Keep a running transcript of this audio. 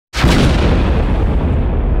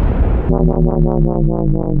Hey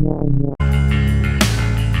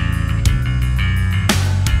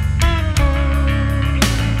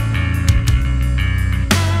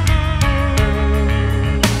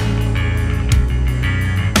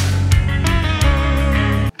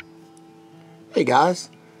guys,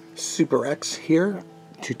 Super X here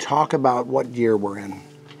to talk about what year we're in.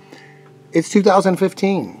 It's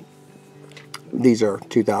 2015. These are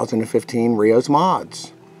 2015 Rios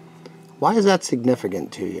mods. Why is that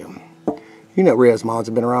significant to you? You know Rios mods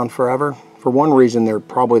have been around forever. For one reason, they're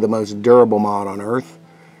probably the most durable mod on Earth.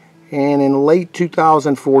 And in late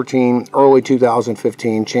 2014, early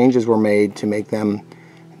 2015, changes were made to make them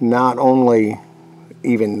not only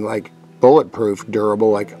even like bulletproof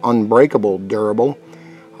durable, like unbreakable durable.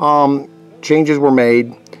 Changes were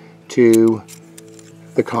made to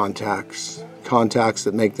the contacts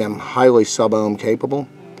that make them highly sub-ohm capable,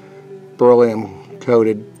 beryllium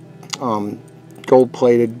coated, gold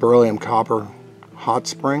plated beryllium copper hot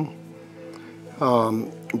spring,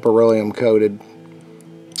 beryllium coated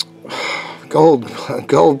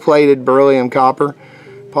gold plated beryllium copper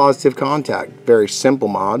positive contact. Very simple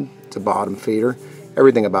mod. It's a bottom feeder.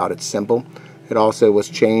 Everything about it's simple. It also was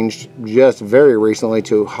changed just very recently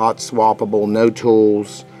to hot swappable, no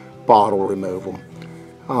tools, bottle removal.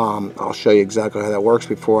 I'll show you exactly how that works.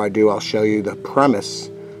 Before I do, I'll show you the premise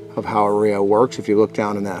of how a Rio works. If you look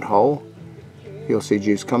down in that hole, you'll see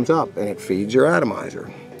juice comes up and it feeds your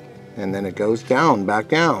atomizer. And then it goes down, back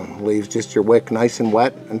down, leaves just your wick nice and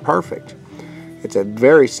wet and perfect. It's a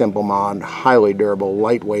very simple mod, highly durable,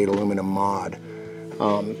 lightweight aluminum mod.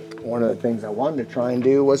 One of the things I wanted to try and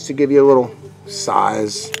do was to give you a little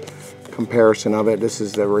size comparison of it. This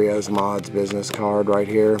is the Rios Mods business card right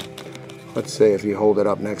here. Let's see if you hold it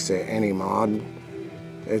up next to any mod.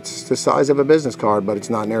 It's the size of a business card, but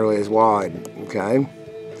it's not nearly as wide, okay?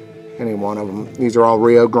 Any one of them. These are all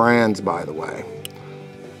Rio Grands, by the way.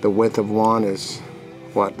 The width of one is,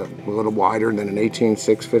 what, a little wider than an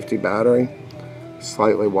 18650 battery.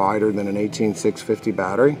 Slightly wider than an 18650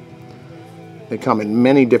 battery. They come in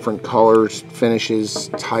many different colors, finishes,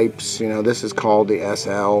 types. You know, this is called the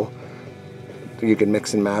SL. You can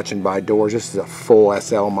mix and match and buy doors. This is a full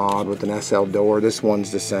SL mod with an SL door. This one's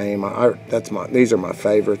the same. These are my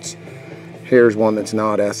favorites. Here's one that's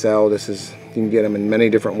not SL. You can get them in many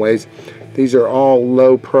different ways. These are all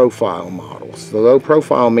low profile models. The low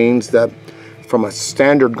profile means that from a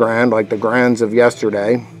standard Grand, like the Grands of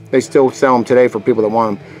yesterday, they still sell them today for people that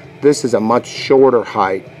want them. This is a much shorter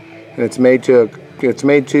height. And it's made to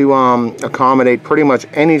accommodate pretty much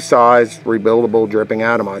any size rebuildable dripping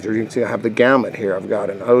atomizer. You can see I have the gamut here. I've got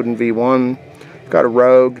an Odin V1, I've got a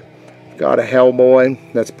Rogue, I've got a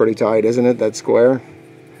Hellboy. That's pretty tight, isn't it? That square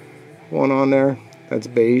one on there. That's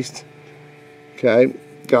beast. Okay,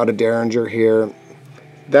 got a Derringer here.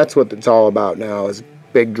 That's what it's all about now, is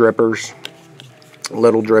big drippers,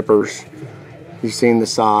 little drippers. You've seen the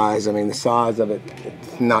size. I mean, the size of it,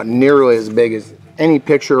 it's not nearly as big as any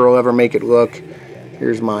picture will ever make it look.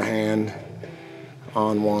 Here's my hand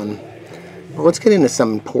on one. But let's get into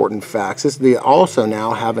some important facts. They also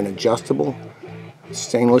now have an adjustable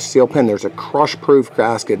stainless steel pin. There's a crush-proof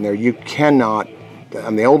gasket in there. You cannot,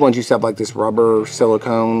 the old ones used to have like this rubber,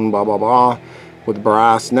 silicone, blah, blah, blah, with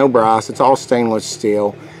brass. No brass. It's all stainless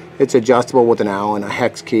steel. It's adjustable with an Allen, a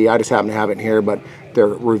hex key. I just happen to have it in here, but they're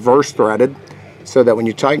reverse threaded, so that when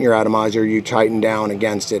you tighten your atomizer, you tighten down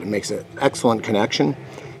against it. It makes an excellent connection.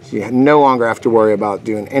 So you no longer have to worry about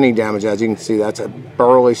doing any damage. As you can see, that's a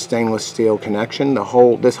burly stainless steel connection.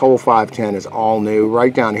 This whole 510 is all new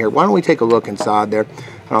right down here. Why don't we take a look inside there,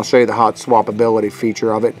 and I'll show you the hot swappability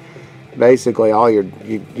feature of it. Basically,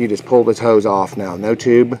 you just pull this hose off now. No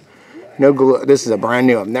tube, no glue. This is a brand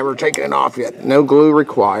new. I've never taken it off yet. No glue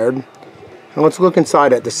required. And let's look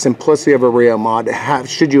inside at the simplicity of a Rio mod.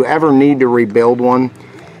 Should you ever need to rebuild one?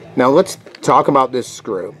 Now let's talk about this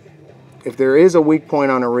screw. If there is a weak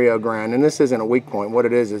point on a Rio Grande, and this isn't a weak point, what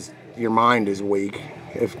it is your mind is weak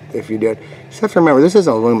if you did. You just have to remember, this is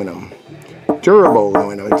aluminum. Durable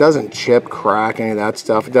aluminum. It doesn't chip, crack, any of that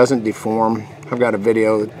stuff. It doesn't deform. I've got a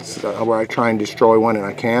video where I try and destroy one and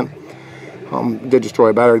I can't. Did destroy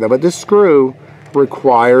a battery though, but this screw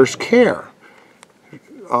requires care.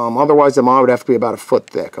 Otherwise the mod would have to be about a foot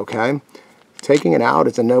thick, okay? Taking it out,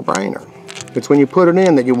 it's a no-brainer. It's when you put it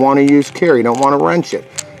in that you want to use care. You don't want to wrench it.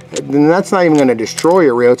 And that's not even going to destroy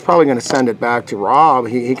your Rio. It's probably going to send it back to Rob.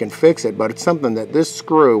 He can fix it, but it's something that this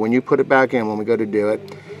screw, when you put it back in, when we go to do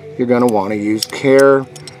it, you're going to want to use care,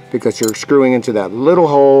 because you're screwing into that little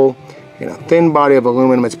hole in a thin body of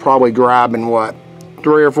aluminum. It's probably grabbing, what,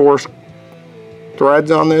 3 or 4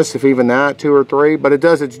 threads on this, if even that, 2 or 3, but it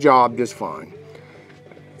does its job just fine.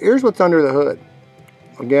 here's what's under the hood.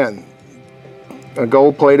 Again, a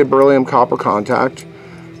gold-plated beryllium copper contact,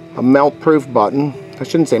 a melt-proof button. I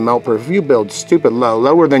shouldn't say melt-proof. If you build stupid low,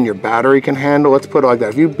 lower than your battery can handle, let's put it like that.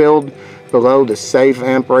 If you build below the safe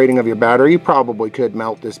amp rating of your battery, you probably could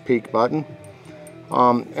melt this peak button.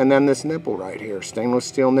 And then this nipple right here, stainless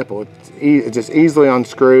steel nipple. It just easily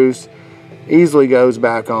unscrews, easily goes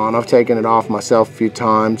back on. I've taken it off myself a few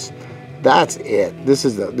times. That's it. This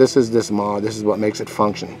is this mod. This is what makes it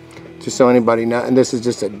function. Just so anybody knows, and this is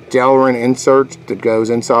just a Delrin insert that goes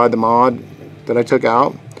inside the mod that I took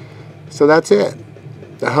out. So that's it.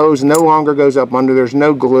 The hose no longer goes up under. There's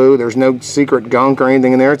no glue. There's no secret gunk or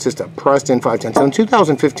anything in there. It's just a pressed in 510. So in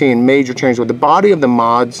 2015, major change with the body of the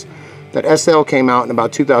mods. That SL came out in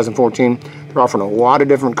about 2014. They're offering a lot of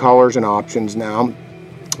different colors and options now.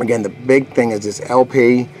 Again, the big thing is this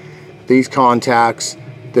LP, these contacts,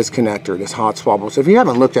 this connector, this hot swabble. So if you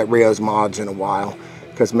haven't looked at Rio's mods in a while,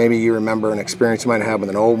 because maybe you remember an experience you might have with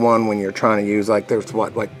an old one when you're trying to use, like, there's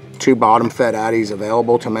what, like 2 bottom fed addies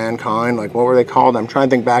available to mankind. Like, what were they called? I'm trying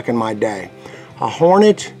to think back in my day. A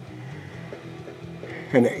Hornet,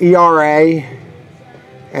 an ERA,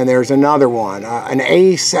 and there's another one, an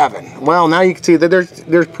A7. Well, now you can see that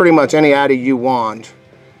there's pretty much any addy you want.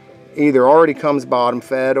 Either already comes bottom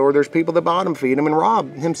fed, or there's people that bottom feed them. And Rob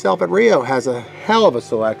himself at Rio has a hell of a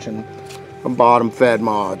selection of bottom fed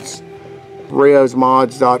mods.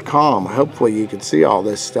 riosmods.com. Hopefully you can see all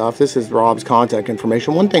this stuff. This is Rob's contact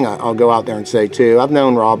information. One thing I'll go out there and say too, I've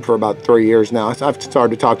known Rob for about 3 years now. I've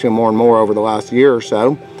started to talk to him more and more over the last year or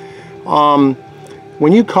so.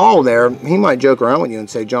 When you call there, he might joke around with you and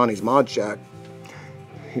say, Johnny's Mod Shack.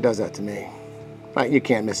 He does that to me. But you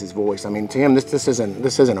can't miss his voice. I mean, to him, this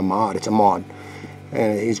isn't a mod, it's a mod.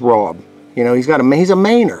 And he's Rob. You know, he's a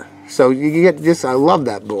Mainer. So you get this, I love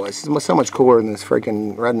that voice. It's so much cooler than this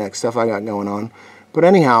freaking redneck stuff I got going on. But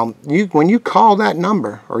anyhow, when you call that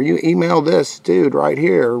number, or you email this dude right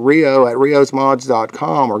here,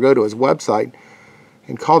 rio@riosmods.com, or go to his website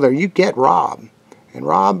and call there, you get Rob. And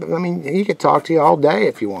Rob, I mean, he could talk to you all day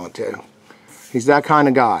if you want to. He's that kind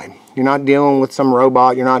of guy. You're not dealing with some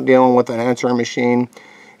robot. You're not dealing with an answering machine.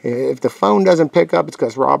 If the phone doesn't pick up, it's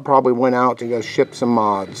because Rob probably went out to go ship some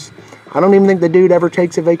mods. I don't even think the dude ever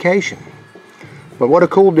takes a vacation. But what a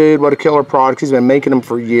cool dude. What a killer product. He's been making them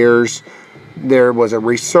for years. There was a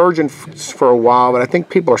resurgence for a while, but I think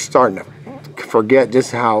people are starting to forget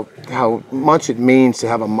just how much it means to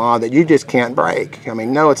have a mod that you just can't break. I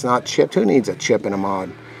mean, no, it's not chipped. Who needs a chip in a mod?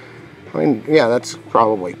 I mean, yeah, that's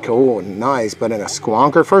probably cool and nice, but in a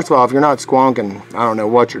squonker, first of all, if you're not squonking, I don't know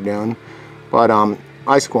what you're doing, but I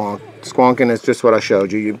squonk. Squonking is just what I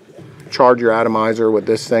showed you. You charge your atomizer with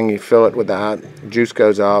this thing, you fill it with that, juice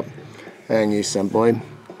goes up, and you simply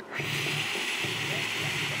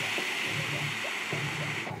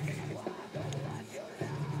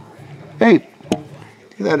hey,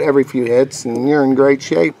 do that every few hits and you're in great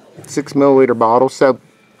shape. 6 milliliter bottle. So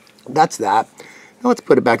that's that. Now let's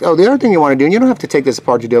put it back. Oh, the other thing you want to do, and you don't have to take this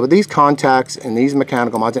apart to do it, but these contacts and these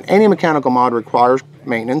mechanical mods, and any mechanical mod requires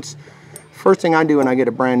maintenance. First thing I do when I get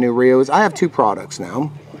a brand new Rio is I have 2 products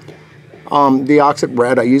now. Deoxit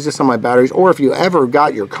Red, I use this on my batteries, or if you ever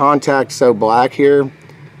got your contacts so black here,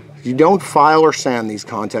 you don't file or sand these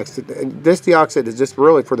contacts. This deoxit is just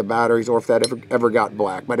really for the batteries or if that ever got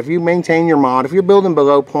black. But if you maintain your mod, if you're building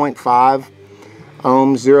below 0.5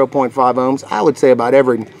 ohms, 0.5 ohms, I would say about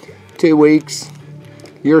every 2 weeks,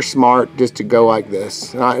 you're smart just to go like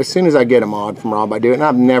this. As soon as I get a mod from Rob, I do it, and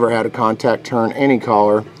I've never had a contact turn any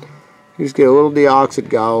color. You just get a little deoxit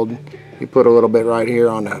gold. You put a little bit right here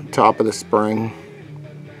on the top of the spring.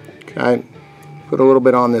 Okay. Put a little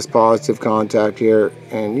bit on this positive contact here,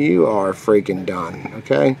 and you are freaking done,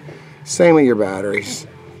 okay? Same with your batteries.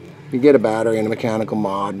 You get a battery and a mechanical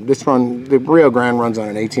mod. The Rio Grande runs on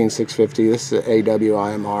an 18650. This is an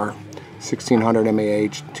AWIMR 1600 mAh.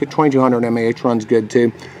 2200 mAh runs good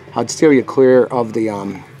too. I'd steer you clear of the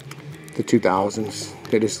 2000s.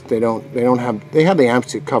 They have the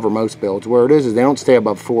amps to cover most builds. Where it is they don't stay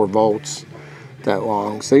above 4 volts that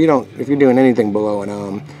long. So you don't, if you're doing anything below an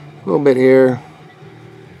ohm, a little bit here,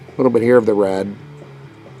 a little bit here of the red.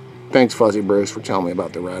 Thanks Fuzzy Bruce for telling me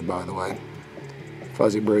about the red, by the way.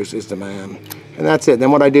 Fuzzy Bruce is the man. And that's it.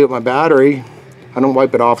 Then what I do with my battery, I don't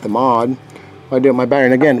wipe it off the mod. I do it with my battery,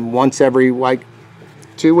 and again, once every like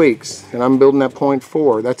 2 weeks, and I'm building that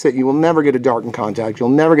 0.4. That's it. You will never get a darkened contact. You'll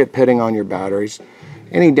never get pitting on your batteries.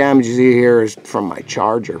 Any damage you see here is from my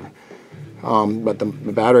charger. But the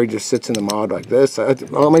battery just sits in the mod like this.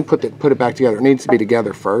 Let me put it back together. It needs to be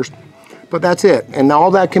together first. But that's it, and all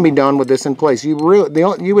that can be done with this in place. You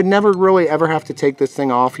would never really ever have to take this thing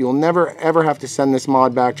off. You'll never ever have to send this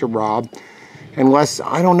mod back to Rob, unless,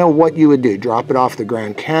 I don't know what you would do, drop it off the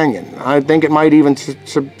Grand Canyon. I think it might even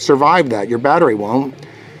survive that. Your battery won't.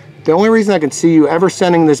 The only reason I can see you ever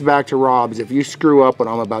sending this back to Rob is if you screw up what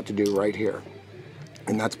I'm about to do right here,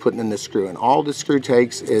 and that's putting in the screw. And all the screw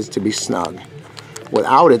takes is to be snug.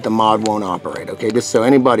 Without it, the mod won't operate. Okay, just so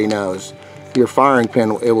anybody knows. Your firing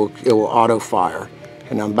pin, it will auto fire.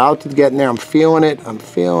 And I'm about to get in there, I'm feeling it,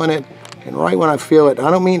 and right when I feel it,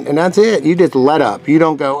 and that's it, you just let up. You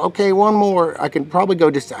don't go, okay, one more. I can probably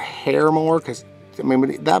go just a hair more, because, I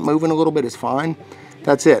mean, that moving a little bit is fine.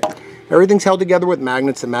 That's it. Everything's held together with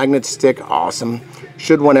magnets. The magnets stick awesome.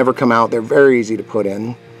 Should one ever come out, they're very easy to put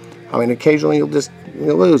in. I mean, occasionally you'll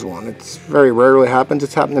lose one. It's very rarely happens.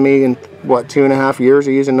 It's happened to me in, what, 2.5 years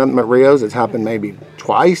of using nothing but Rios. It's happened maybe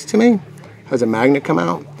twice to me. Has a magnet come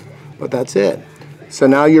out, but that's it. So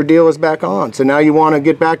now your deal is back on. So now you want to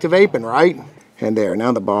get back to vaping, right? And there,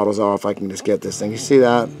 now the bottle's off. I can just get this thing. You see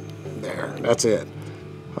that? There, that's it.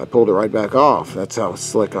 I pulled it right back off. That's how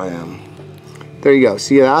slick I am. There you go,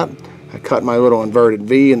 see that? I cut my little inverted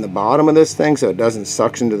V in the bottom of this thing so it doesn't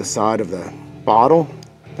suction to the side of the bottle.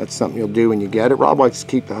 That's something you'll do when you get it. Rob likes to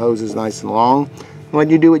keep the hoses nice and long and let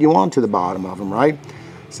you do what you want to the bottom of them, right?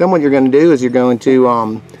 So then what you're going to do is you're going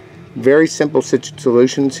to very simple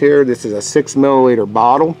solutions here. This is a 6 milliliter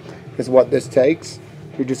bottle is what this takes.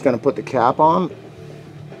 You're just going to put the cap on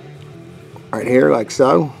right here like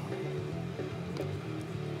so.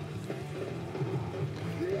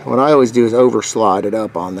 And what I always do is overslide it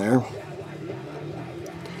up on there.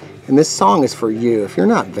 And this song is for you. If you're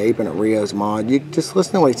not vaping at Rios Mod, you just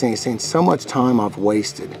listen to what he's saying. He's saying so much time I've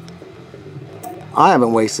wasted. I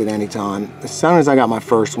haven't wasted any time. As soon as I got my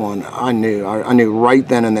first one, I knew right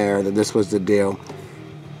then and there that this was the deal.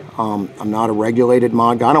 I'm not a regulated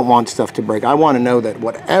mod guy. I don't want stuff to break. I want to know that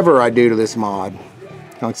whatever I do to this mod,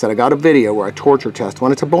 like I said, I got a video where I torture test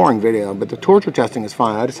one. It's a boring video, but the torture testing is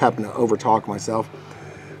fine. I just happen to overtalk myself.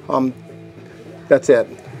 That's it.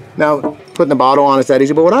 Now, putting the bottle on is that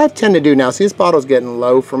easy. But what I tend to do now, see this bottle's getting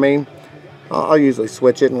low for me. I'll usually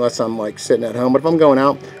switch it unless I'm like sitting at home. But if I'm going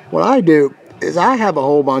out, what I do is I have a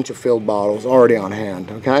whole bunch of filled bottles already on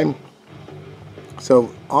hand, okay?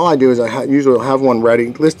 So all I do is I usually have one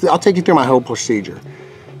ready. I'll take you through my whole procedure.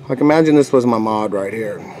 Like imagine this was my mod right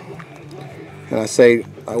here. And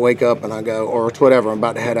I wake up and I go, or it's whatever, I'm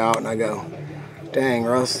about to head out and I go, dang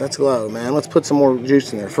Russ, that's low, man. Let's put some more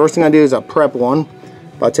juice in there. First thing I do is I prep one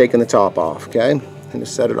by taking the top off, okay? And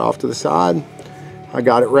just set it off to the side. I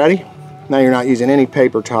got it ready. Now you're not using any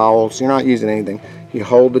paper towels, you're not using anything. You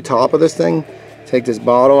hold the top of this thing, take this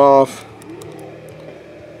bottle off,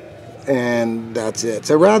 and that's it.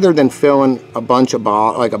 So rather than filling a bunch of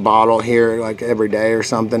like a bottle here like every day or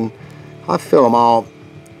something, I fill them all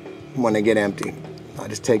when they get empty. I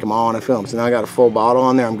just take them all and I fill them. So now I got a full bottle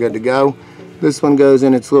on there, I'm good to go. This one goes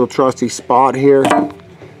in its little trusty spot here.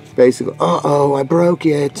 Basically, uh-oh, I broke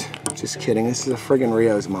it. Just kidding, this is a friggin'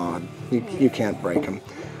 Rios mod. You can't break them.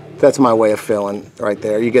 That's my way of filling right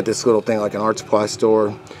there. You get this little thing like an art supply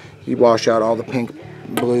store. You wash out all the pink,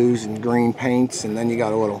 blues, and green paints, and then you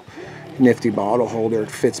got a little nifty bottle holder.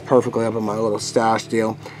 It fits perfectly up in my little stash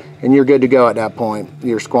deal. And you're good to go at that point.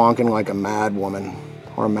 You're squonking like a mad woman,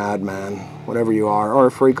 or a madman, whatever you are, or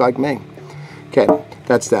a freak like me. Okay,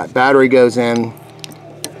 that's that. Battery goes in,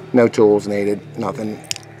 no tools needed, nothing.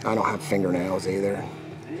 I don't have fingernails either.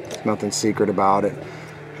 There's nothing secret about it.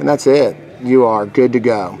 And that's it. You are good to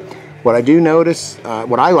go. What I do notice,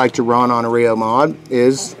 what I like to run on a Rio mod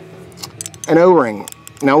is an O-ring.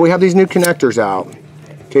 Now we have these new connectors out.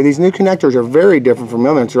 Okay, these new connectors are very different from the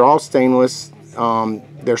others. They're all stainless.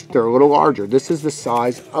 They're a little larger. This is the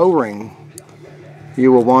size O-ring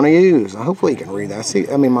you will want to use. Hopefully you can read that. See,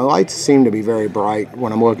 I mean, my lights seem to be very bright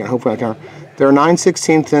when I'm looking. Hopefully I can. They're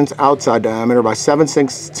 9/16 inch outside diameter by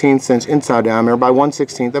 7/16 inch inside diameter by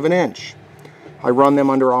 1/16 of an inch. I run them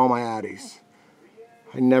under all my Addies.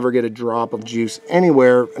 I never get a drop of juice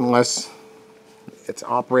anywhere unless it's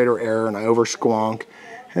operator error and I over squonk.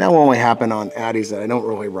 And that will only happen on Addies that I don't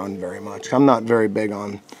really run very much. I'm not very big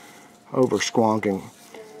on over squonking.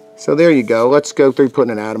 So there you go. Let's go through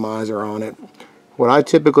putting an atomizer on it. What I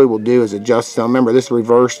typically will do is adjust some. Remember, this is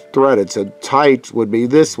reverse threaded, so tight would be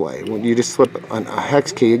this way. When you just slip a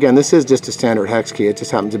hex key. Again, this is just a standard hex key. It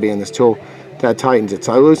just happens to be in this tool. That tightens it.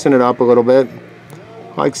 So I loosen it up a little bit,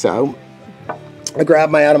 like so. I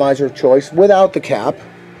grab my atomizer of choice without the cap,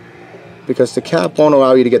 because the cap won't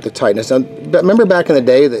allow you to get the tightness. Now, remember back in the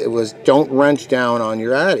day that it was don't wrench down on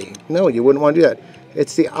your Addy. No, you wouldn't want to do that.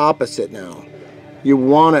 It's the opposite now. you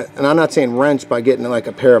want it, and I'm not saying wrench by getting like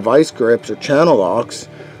a pair of vice grips or channel locks,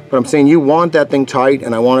 but I'm saying you want that thing tight,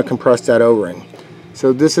 and I want to compress that O-ring.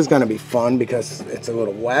 So this is going to be fun because it's a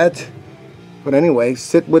little wet. But anyway,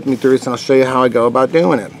 sit with me through this and I'll show you how I go about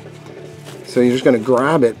doing it. So you're just going to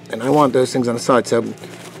grab it, and I want those things on the side. So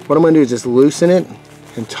what I'm going to do is just loosen it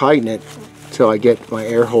and tighten it till I get my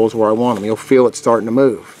air holes where I want them. You'll feel it starting to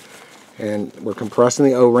move. And we're compressing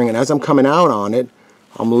the O-ring, and as I'm coming out on it,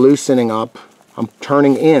 I'm loosening up. I'm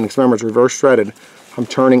turning in, because remember it's reverse threaded. I'm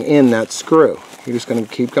turning in that screw. You're just going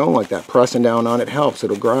to keep going like that. Pressing down on it helps.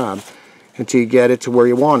 It'll grab until you get it to where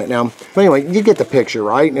you want it. Now, anyway, you get the picture,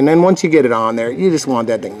 right? And then once you get it on there, you just want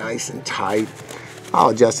that thing nice and tight. I'll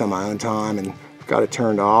adjust on my own time and got it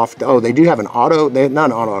turned off. Oh, they do have an auto, not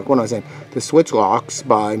an auto lock, what am I saying? The switch locks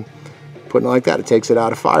by putting it like that. It takes it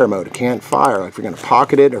out of fire mode. It can't fire. If you're going to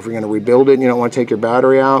pocket it or if you're going to rebuild it and you don't want to take your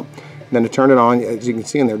battery out, then to turn it on, as you can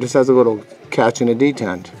see in there, it just has a little catch and a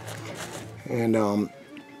detent. And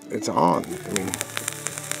it's on. I mean,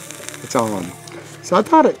 it's on. So I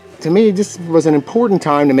thought to me, this was an important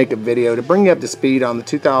time to make a video to bring you up to speed on the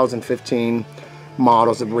 2015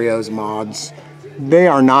 models of Rio's Mods. They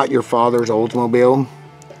are not your father's Oldsmobile.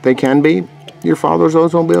 They can be your father's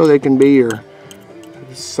Oldsmobile. They can be your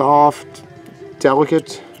soft,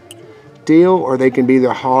 delicate deal, or they can be the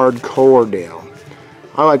hardcore deal.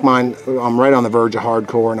 I like mine. I'm right on the verge of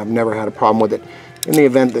hardcore, and I've never had a problem with it. In the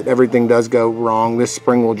event that everything does go wrong, this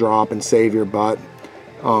spring will drop and save your butt.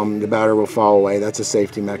 The battery will fall away. That's a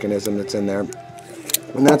safety mechanism that's in there.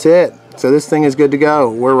 And that's it. So this thing is good to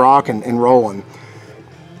go. We're rocking and rolling.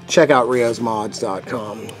 Check out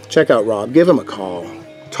riosmods.com. Check out Rob. Give him a call.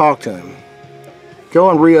 Talk to him. Go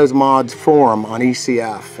on Rio's Mods forum on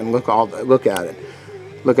ECF and look at it.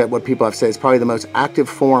 Look at what people have said. It's probably the most active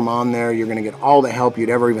forum on there. You're going to get all the help you'd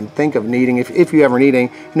ever even think of needing, if you ever need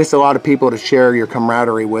any. And it's a lot of people to share your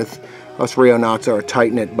camaraderie with. Us Rio Knots are a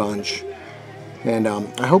tight-knit bunch. And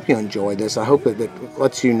I hope you enjoy this. I hope that it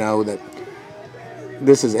lets you know that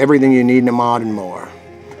this is everything you need in a mod and more.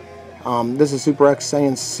 This is Super X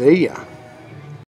saying see ya.